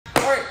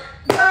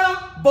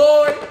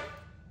boy.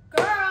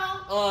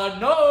 Girl.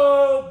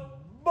 No,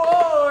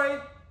 boy.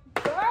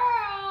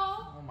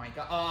 Girl. Oh my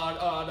god.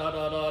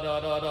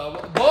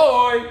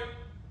 Boy.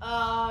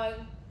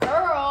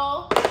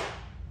 Girl.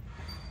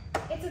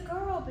 It's a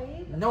girl,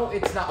 babe. No,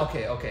 it's not.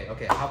 Okay.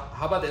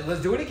 How about this?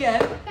 Let's do it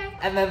again. Okay.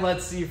 And then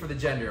let's see for the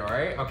gender, all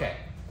right? Okay.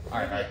 All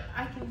right.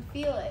 I can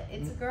feel it.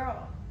 It's a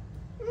girl.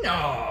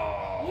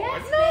 No.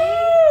 Yes,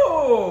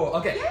 no.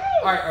 Okay. Yes.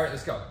 All right,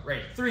 let's go.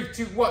 Ready? 3,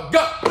 2, 1,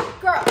 go.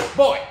 Girl.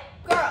 Boy.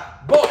 Girl.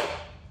 Boy.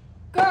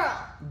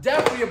 Girl.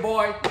 Definitely a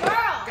boy. Girl.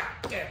 God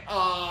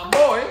damn.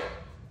 Boy.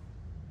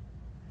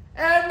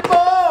 And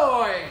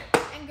boy.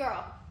 And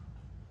girl.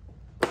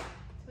 So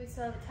we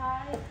still have a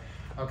tie.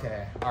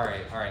 Okay. All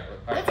right.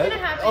 What's gonna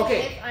happen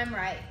if I'm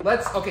right?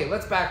 Let's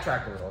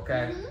backtrack a little,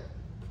 okay?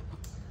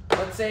 Mm-hmm.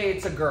 Let's say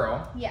it's a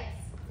girl. Yes.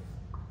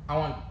 I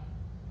want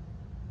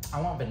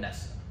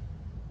Vanessa.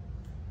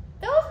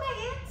 That was my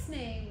aunt's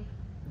name.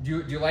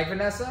 Do you like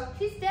Vanessa?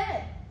 She's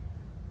dead.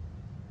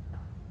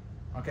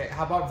 Okay,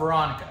 how about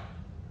Veronica?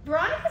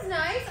 Veronica's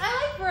nice.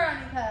 I like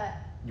Veronica.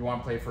 You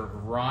want to play for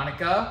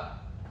Veronica?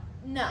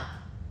 No.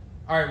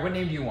 All right, what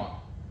name do you want?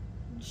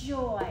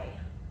 Joy.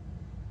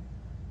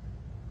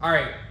 All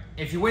right,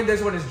 if you win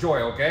this one, is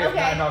Joy, okay?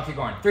 Okay. No, keep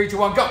going. 3, 2,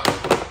 1, go.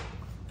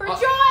 For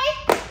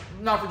joy.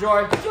 Not for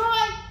Joy.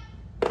 Joy.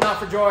 Not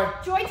for Joy.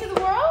 Joy to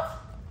the world.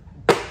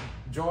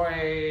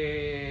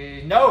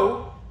 Joy.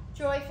 No.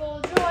 Joyful,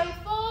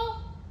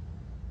 joyful.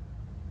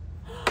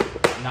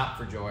 Not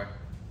for Joy.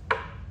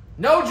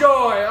 No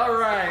Joy. All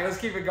right, let's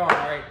keep it going. All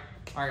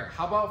right.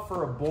 How about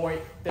for a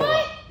boy, Philip?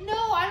 What? No,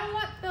 I don't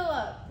want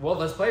Philip. Well,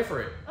 let's play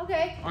for it.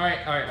 Okay. All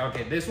right.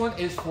 Okay, this one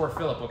is for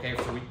Philip. Okay,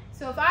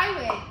 So if I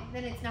win,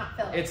 then it's not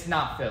Philip. it's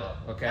not Philip.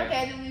 Okay.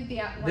 Okay, then we'd be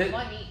at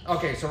one each.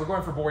 Okay, so we're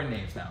going for boy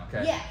names now.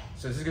 Okay. Yeah.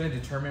 So this is going to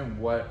determine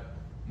what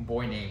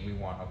boy name we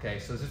want. Okay.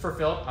 So this is for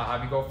Philip. I'll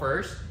have you go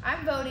first.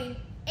 I'm voting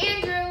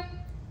Andrew.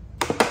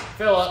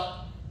 Philip.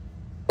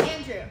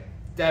 Andrew.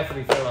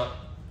 Definitely Philip.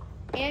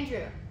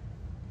 Andrew.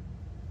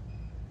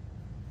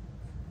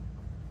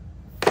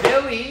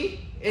 Philly.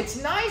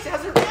 It's nice. It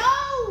has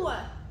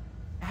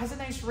a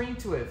nice ring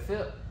to it.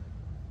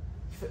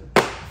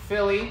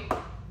 Philly.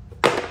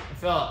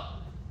 Philip.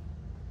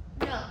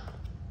 No.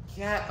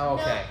 Yeah.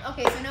 Okay. No.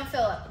 Okay, so no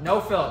Philip. No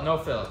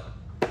Philip.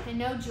 And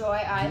no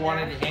Joy either. You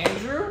wanted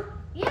Andrew?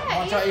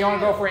 Yeah, You want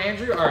to go for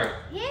Andrew? All right.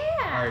 Yeah.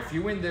 All right. If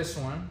you win this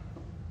one,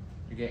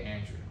 you get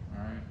Andrew.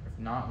 All right. If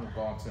not, we'll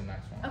go on to the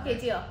next one. Okay,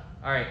 deal.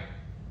 All right.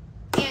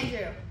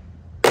 Andrew.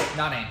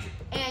 Not Andrew.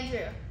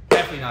 Andrew.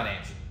 Definitely not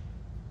Andrew.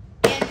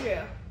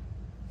 Andrew.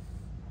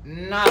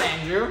 Not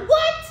Andrew.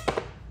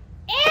 What?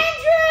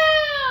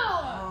 Andrew!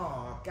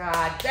 Oh,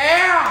 god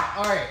damn!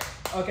 All right.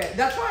 Okay,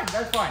 that's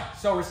fine.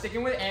 So we're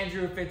sticking with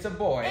Andrew if it's a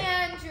boy.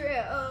 Andrew.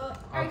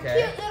 Our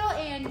Okay. cute little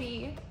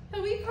Andy.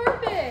 He'll be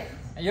perfect.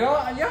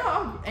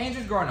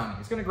 Andrew's growing on me.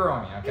 It's gonna grow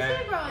on me, okay? It's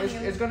gonna grow on you.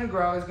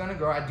 It's gonna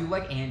grow. I do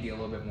like Andy a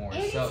little bit more.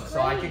 Andy's so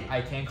great.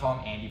 I can call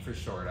him Andy for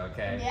short,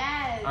 okay?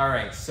 Yes. All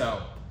right,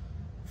 so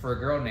for a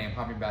girl name,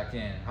 hopping back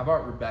in. How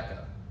about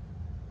Rebecca?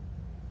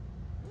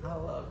 I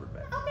love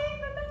Rebecca.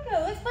 Okay,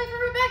 Rebecca. Let's play for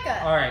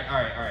Rebecca. All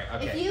right,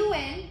 okay. If you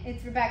win,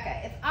 it's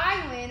Rebecca. If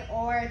I win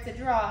or it's a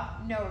draw,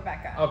 no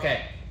Rebecca.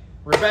 Okay,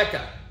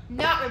 Rebecca.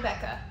 Not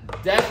Rebecca.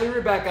 Definitely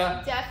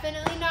Rebecca.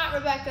 Definitely not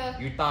Rebecca.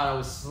 You thought I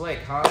was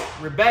slick, huh?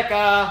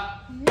 Rebecca.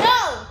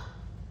 No.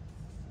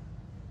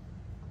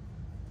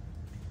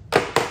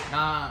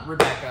 Nah,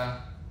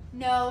 Rebecca.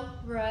 No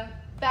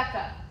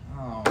Rebecca.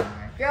 Oh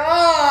my god!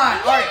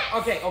 Yes! All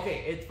right,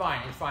 okay. It's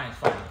fine.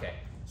 Okay.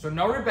 So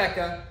no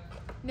Rebecca,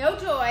 No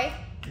Joy.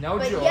 no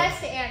But Joy. yes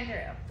to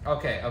Andrew.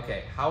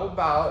 Okay. How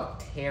about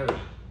Terry?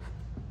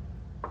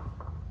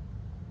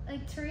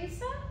 Like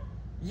Teresa?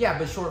 Yeah,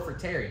 but short for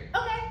Terry.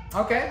 Okay.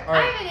 Okay, all I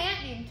right. have an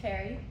aunt named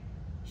Terry.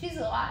 She's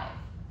alive.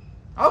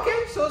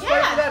 Okay, so let's play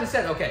Yeah. for that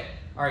instead. Okay.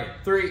 All right,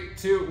 3,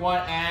 2,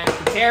 1, and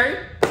for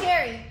Terry.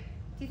 Terry.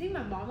 Do you think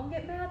my mom will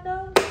get mad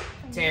though? If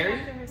I name Terry?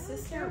 After her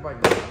sister. Everybody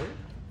knows her.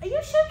 You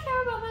should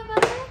care about my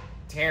mother.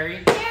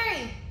 Terry.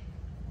 Terry.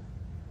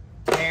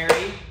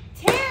 Terry.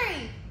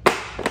 Terry.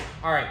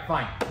 All right,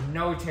 fine.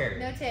 No Terry.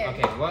 No Terry.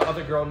 Okay, what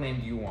other girl name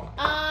do you want?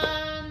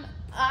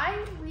 I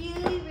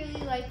really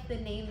like the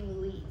name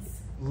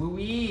Louise.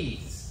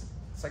 Louise.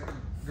 It's like the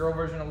girl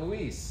version of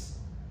Louise.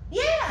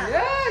 Yeah.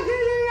 Yeah.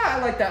 I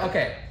like that.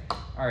 Okay.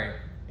 All right.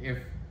 If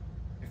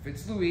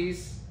it's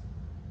Louise,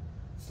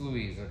 it's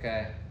Louise.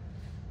 Okay.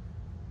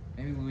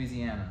 Maybe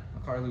Louisiana.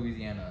 I'll call her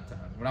Louisiana at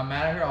times. When I'm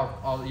mad at her,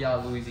 I'll yell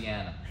at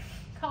Louisiana.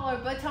 Call her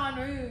Baton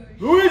Rouge.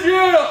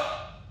 Louisiana.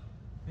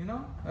 You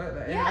know,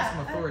 it Yeah, has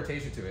some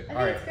authoritative to it. I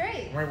All think right.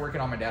 it's great. We're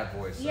working on my dad's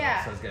voice. So,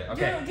 Yeah. So it's good.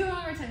 Okay. Do it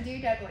one more time. Do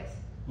your dad voice.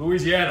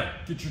 Louisiana,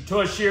 get your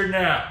tush here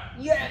now.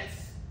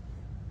 Yes.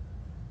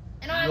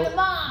 And I'm the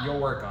mom. You'll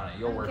work on it.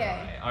 You'll work on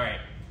Okay. it. All right.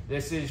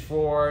 This is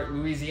for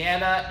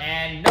Louisiana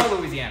and no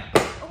Louisiana.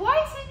 Why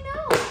is it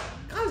no?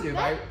 Because if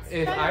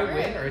That's I kinda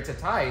win rude. or it's a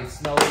tie,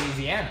 it's no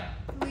Louisiana.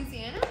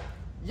 Louisiana?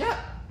 Yeah.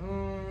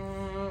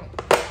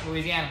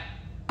 Louisiana.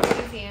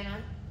 Louisiana.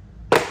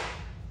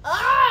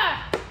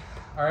 Ah!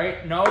 All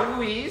right, no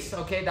Louise.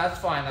 Okay, that's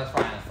fine. That's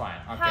fine. That's fine.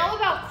 Okay. How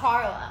about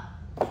Carla?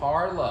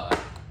 Carla.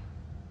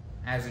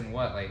 As in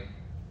what? Like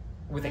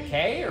with a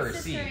K or a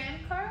C? Sister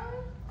and Carla?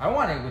 I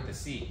want it with a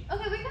C.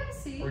 Okay, we got a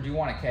C. Or do you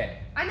want a K?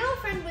 I know a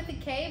friend with a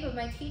K, but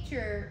my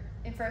teacher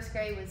in first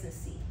grade was a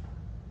C.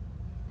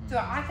 So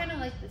I kind of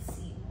like the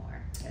C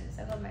more because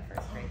I love my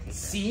first grade teacher.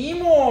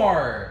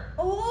 Seymour.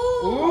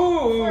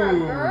 Ooh. For a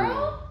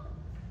girl?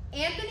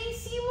 Anthony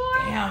Seymour?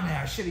 Damn it!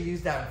 I should have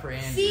used that for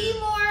Andrew.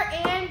 Seymour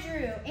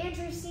Andrew.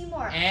 Andrew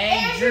Seymour.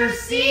 Andrew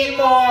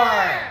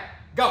Seymour.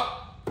 Go.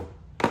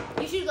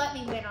 You should let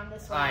me win on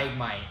this one. I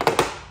might.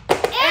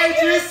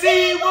 Andrew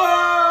Seymour.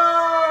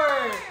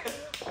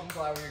 I'm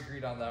glad we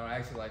agreed on that one. I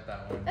actually like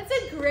that one. That's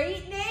a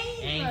great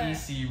name. Andy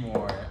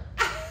Seymour.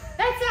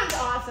 That sounds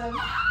awesome.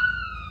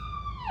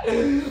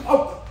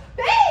 Oh,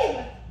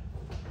 Babe!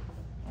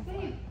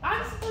 Babe,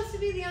 I'm supposed to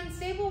be the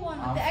unstable one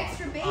with the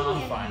extra baby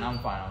I'm in fine. me. I'm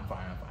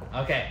fine.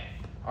 Okay.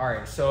 All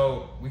right.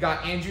 So we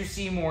got Andrew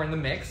Seymour in the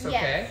mix. Okay.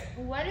 Yes.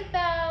 What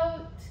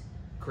about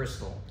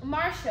Crystal.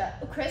 Marsha?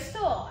 Oh,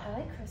 Crystal. I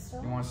like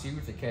Crystal. You want C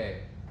with a K?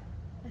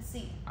 Let's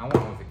see. I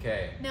want with a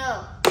K.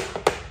 No.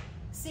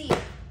 C.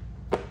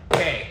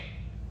 K.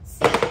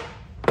 C.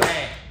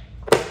 K.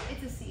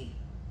 It's a C.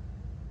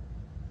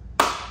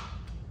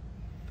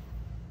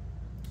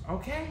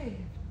 Okay.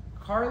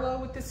 Carla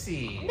with the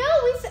C. No,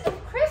 we said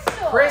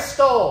Crystal.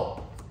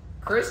 Crystal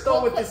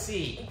Well, with the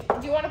C.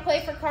 Do you want to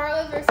play for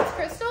Carla versus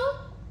Crystal?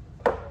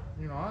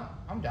 You know what?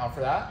 I'm down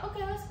for that.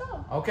 Okay, let's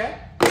go. Okay.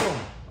 Boom.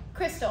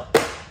 Crystal.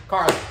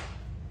 Carla.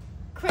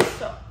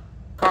 Crystal.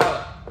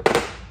 Carla.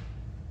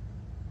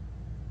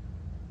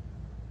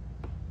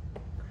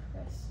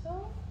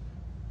 Crystal.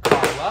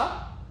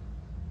 Carla.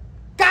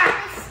 God!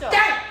 Crystal.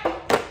 Dang!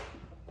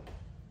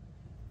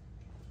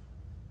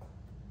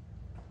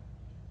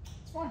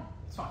 It's fine.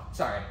 It's fine.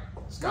 Sorry.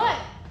 Scott. What?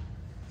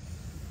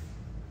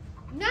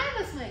 None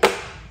of us win.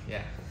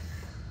 Yeah.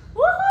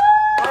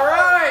 Woohoo! All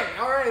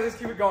right. Let's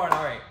keep it going.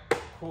 All right.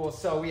 Cool.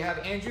 So we have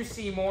Andrew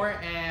Seymour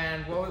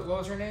and what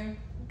was her name?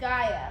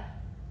 Gaia.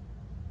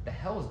 The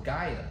hell is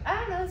Gaia? I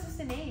don't know, it's just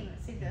a name.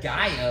 It suggests-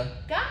 Gaia?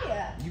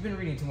 Gaia. You've been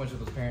reading too much of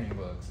those parenting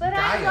books. But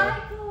Gaia. I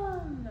like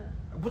them.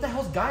 What the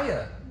hell's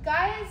Gaia?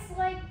 Gaia's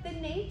like the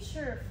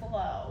nature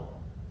flow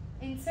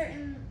in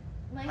certain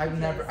languages I've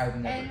never-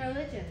 and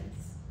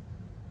religions.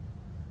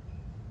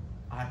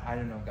 I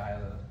don't know Gaia.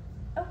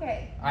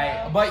 Okay.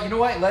 But you know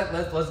what?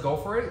 Let's go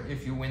for it.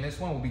 If you win this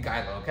one, we'll be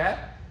Gaia, okay?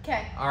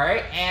 Okay. All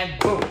right, and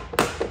boom.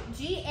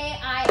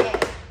 Gaia.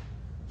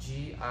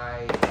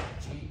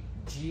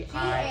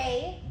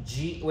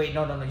 Wait,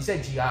 no. You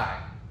said GI.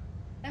 I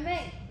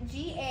meant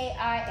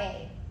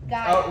Gaia.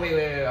 Gaia. Oh, wait.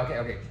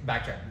 Okay.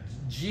 Backtrack.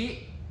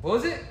 What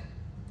was it?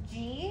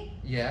 G.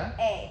 Yeah.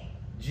 A.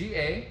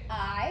 GAILA.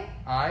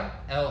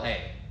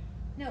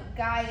 No,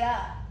 Gaia.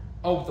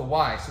 Oh, with the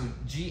Y. So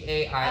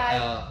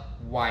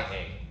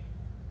GAILYA.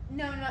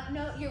 No.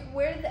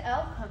 Where did the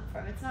L come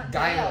from? It's not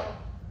Gaia. Gail.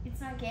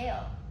 It's not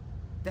Gail.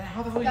 Then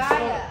how the hell do you Gaia.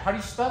 spell it? How do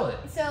you spell it?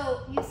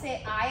 So you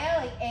say Aya,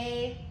 like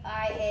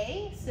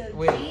A-I-A. So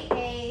Wait.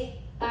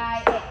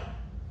 G-A-I-A.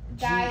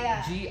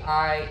 Gaia.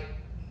 G-I.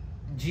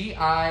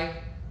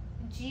 G-A-I-A.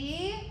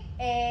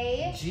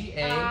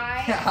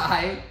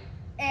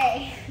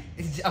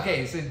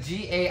 Okay, so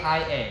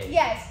GAIA.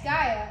 Yes,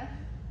 Gaia.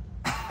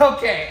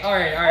 Okay, all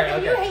right.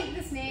 Okay, you hate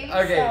this name.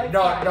 Okay, so it's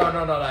no.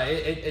 fine.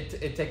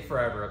 It takes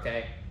forever.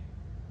 Okay.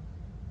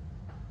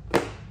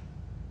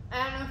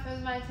 I don't know if it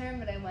was my turn,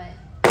 but I went.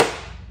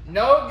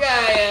 No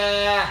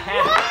Gaia.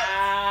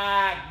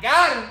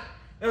 Got him.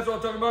 That's what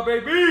I'm talking about,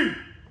 baby.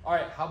 All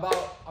right. How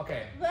about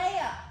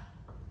Leia.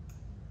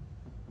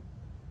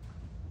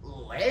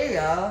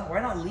 Leia?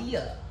 Why not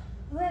Leah?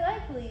 Well, I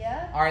like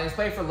Leah. All right, let's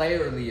play for Leia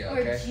or Leah.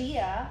 Okay. Or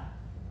Gia.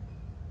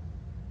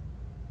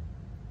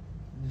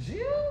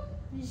 Gia?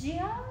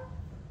 Gia?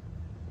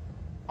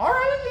 All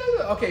right.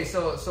 Yeah. Okay,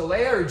 so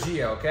Leia or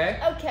Gia, okay?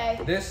 Okay.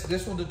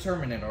 This will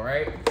determine it, all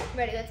right?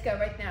 Ready, let's go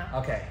right now.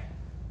 Okay.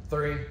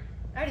 3.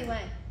 I already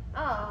went.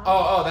 Oh.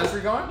 Oh, that's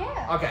where you're going?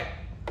 Yeah. Okay.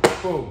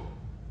 Boom.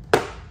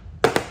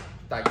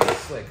 Thought you were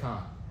slick, huh?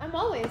 I'm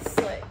always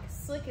slick.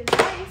 Slick as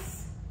ice.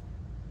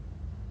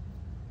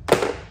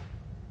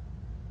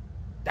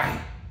 Dang.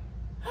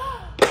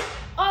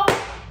 Oh,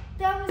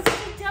 that was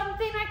such a dumb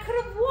thing. I could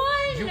have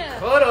won. You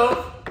could have.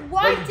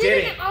 Why but you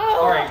didn't didn't. Oh.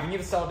 All right, we need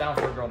to settle down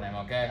for a girl name,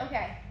 okay?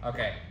 Okay.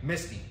 Okay.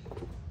 Misty.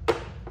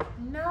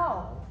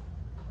 No.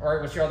 All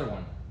right, what's your other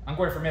one? I'm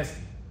going for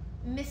Misty.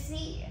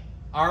 Missy.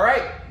 All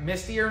right,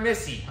 Misty or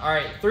Missy. All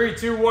right, 3,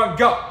 2, 1,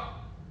 go.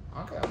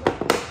 Okay.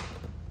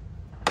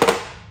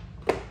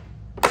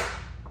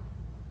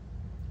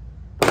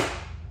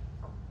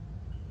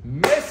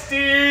 Misty!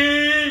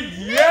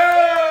 Yes!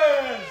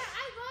 I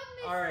love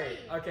Missy. All right.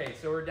 Okay.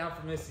 So we're down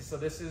for Misty. So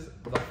this is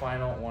the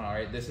final one. All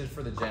right. This is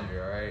for the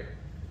gender. All right.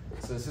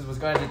 So this is what's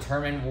going to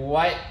determine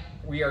what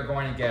we are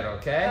going to get.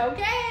 Okay.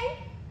 Okay.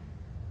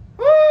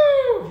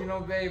 Woo! You know,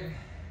 babe,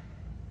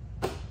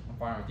 I'm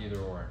fine with either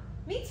or.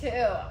 Me too.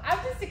 I'm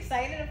just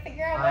excited to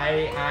figure out.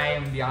 I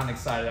am beyond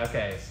excited.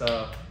 Okay.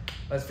 So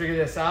Let's figure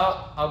this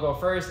out. I'll go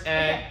first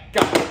and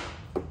Okay. go.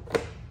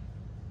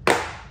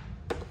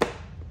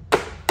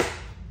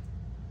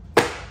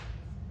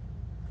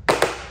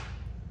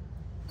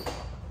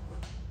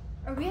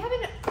 Are we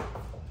having